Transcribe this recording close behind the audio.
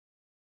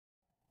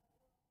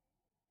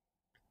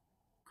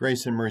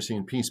Grace and mercy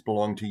and peace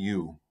belong to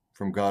you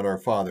from God our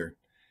Father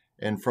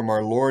and from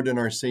our Lord and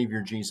our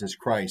Savior Jesus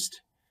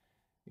Christ.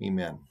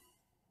 Amen.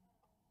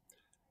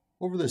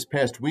 Over this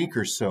past week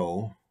or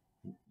so,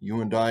 you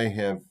and I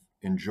have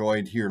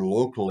enjoyed here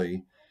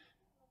locally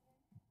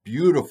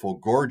beautiful,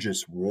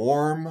 gorgeous,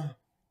 warm,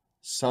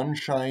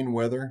 sunshine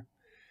weather.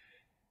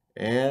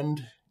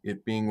 And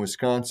it being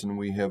Wisconsin,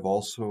 we have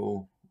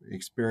also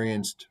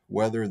experienced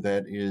weather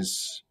that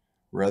is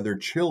rather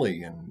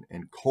chilly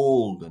and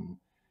cold and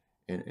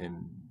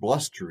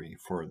blustery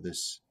for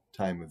this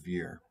time of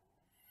year.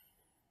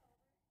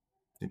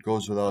 It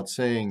goes without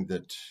saying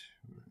that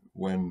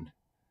when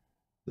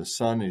the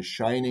sun is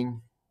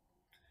shining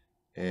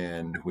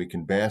and we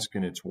can bask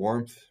in its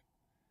warmth,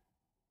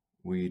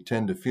 we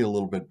tend to feel a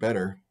little bit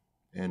better.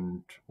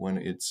 And when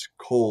it's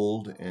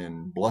cold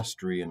and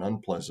blustery and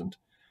unpleasant,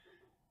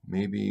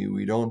 maybe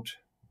we don't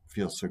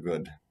feel so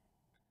good.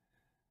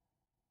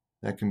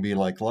 That can be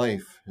like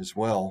life as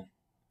well.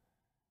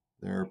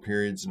 There are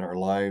periods in our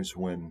lives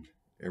when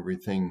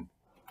everything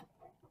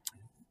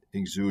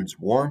exudes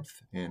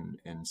warmth and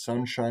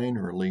sunshine,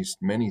 or at least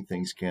many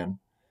things can,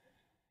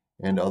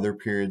 and other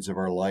periods of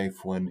our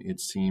life when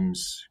it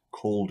seems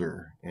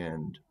colder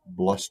and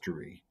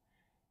blustery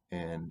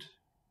and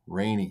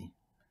rainy.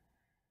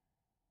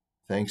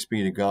 Thanks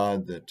be to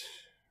God that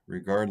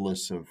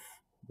regardless of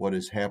what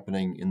is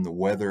happening in the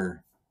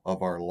weather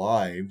of our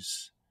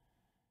lives,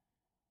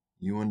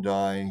 you and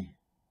I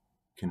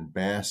can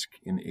bask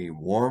in a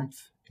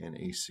warmth and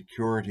a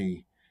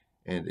security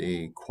and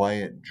a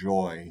quiet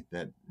joy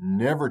that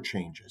never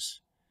changes.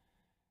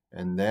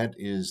 And that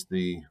is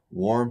the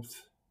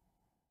warmth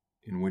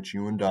in which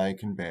you and I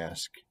can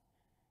bask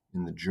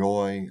in the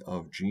joy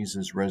of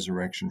Jesus'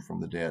 resurrection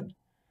from the dead.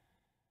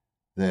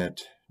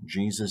 That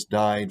Jesus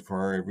died for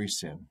our every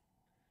sin,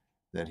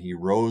 that he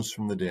rose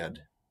from the dead,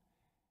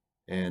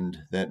 and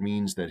that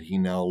means that he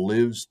now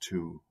lives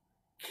to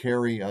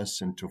carry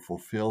us and to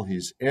fulfill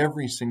his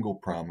every single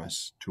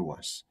promise to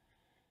us,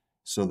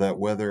 so that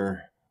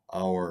whether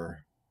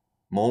our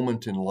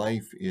moment in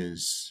life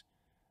is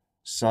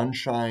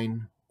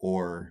sunshine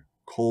or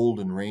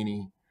cold and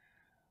rainy,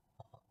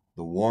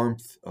 the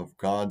warmth of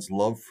God's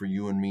love for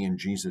you and me in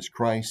Jesus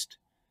Christ,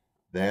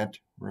 that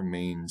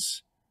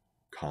remains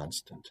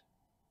constant.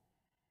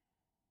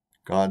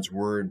 God's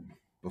word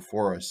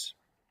before us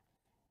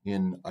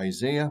in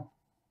Isaiah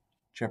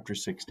chapter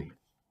 60.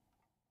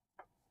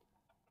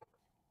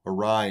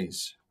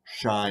 Arise,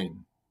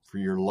 shine, for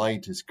your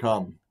light is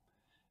come,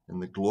 and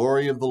the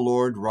glory of the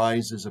Lord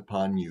rises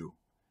upon you.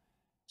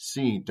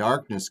 See,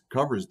 darkness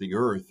covers the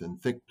earth,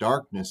 and thick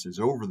darkness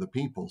is over the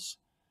peoples.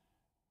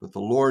 But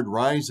the Lord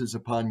rises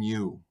upon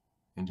you,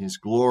 and his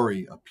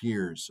glory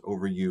appears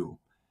over you.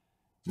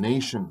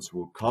 Nations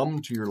will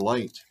come to your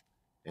light,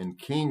 and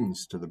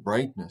kings to the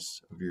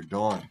brightness of your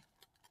dawn.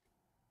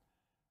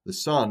 The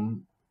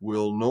sun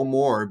will no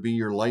more be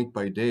your light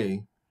by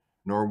day,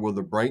 nor will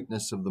the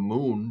brightness of the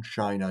moon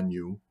shine on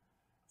you,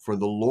 for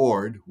the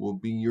Lord will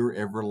be your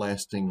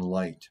everlasting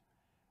light,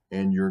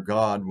 and your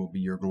God will be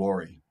your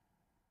glory.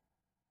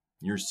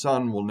 Your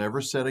sun will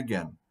never set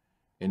again,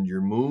 and your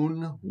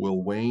moon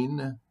will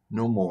wane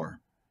no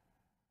more.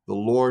 The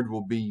Lord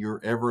will be your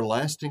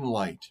everlasting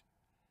light,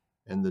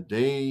 and the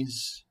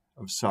days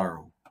of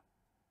sorrow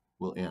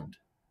will end.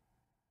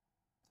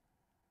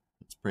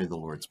 Let's pray the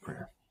Lord's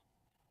Prayer.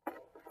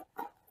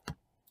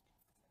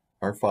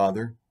 Our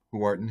Father,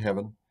 who art in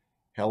heaven,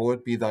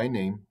 hallowed be thy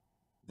name.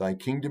 Thy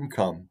kingdom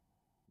come,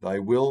 thy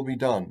will be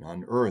done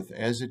on earth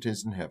as it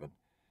is in heaven.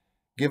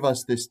 Give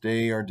us this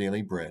day our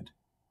daily bread,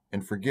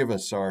 and forgive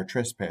us our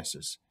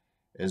trespasses,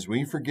 as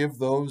we forgive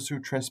those who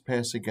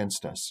trespass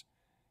against us.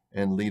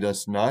 And lead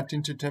us not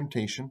into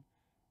temptation,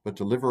 but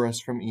deliver us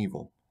from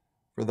evil.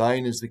 For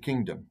thine is the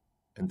kingdom,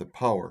 and the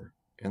power,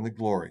 and the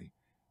glory,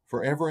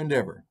 forever and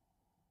ever.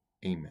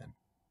 Amen.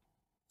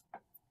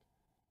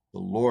 The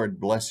Lord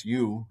bless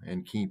you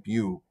and keep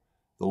you.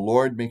 The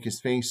Lord make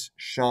his face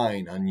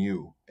shine on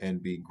you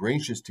and be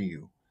gracious to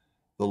you.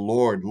 The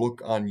Lord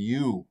look on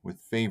you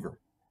with favor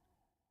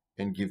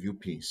and give you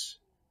peace.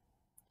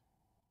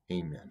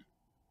 Amen.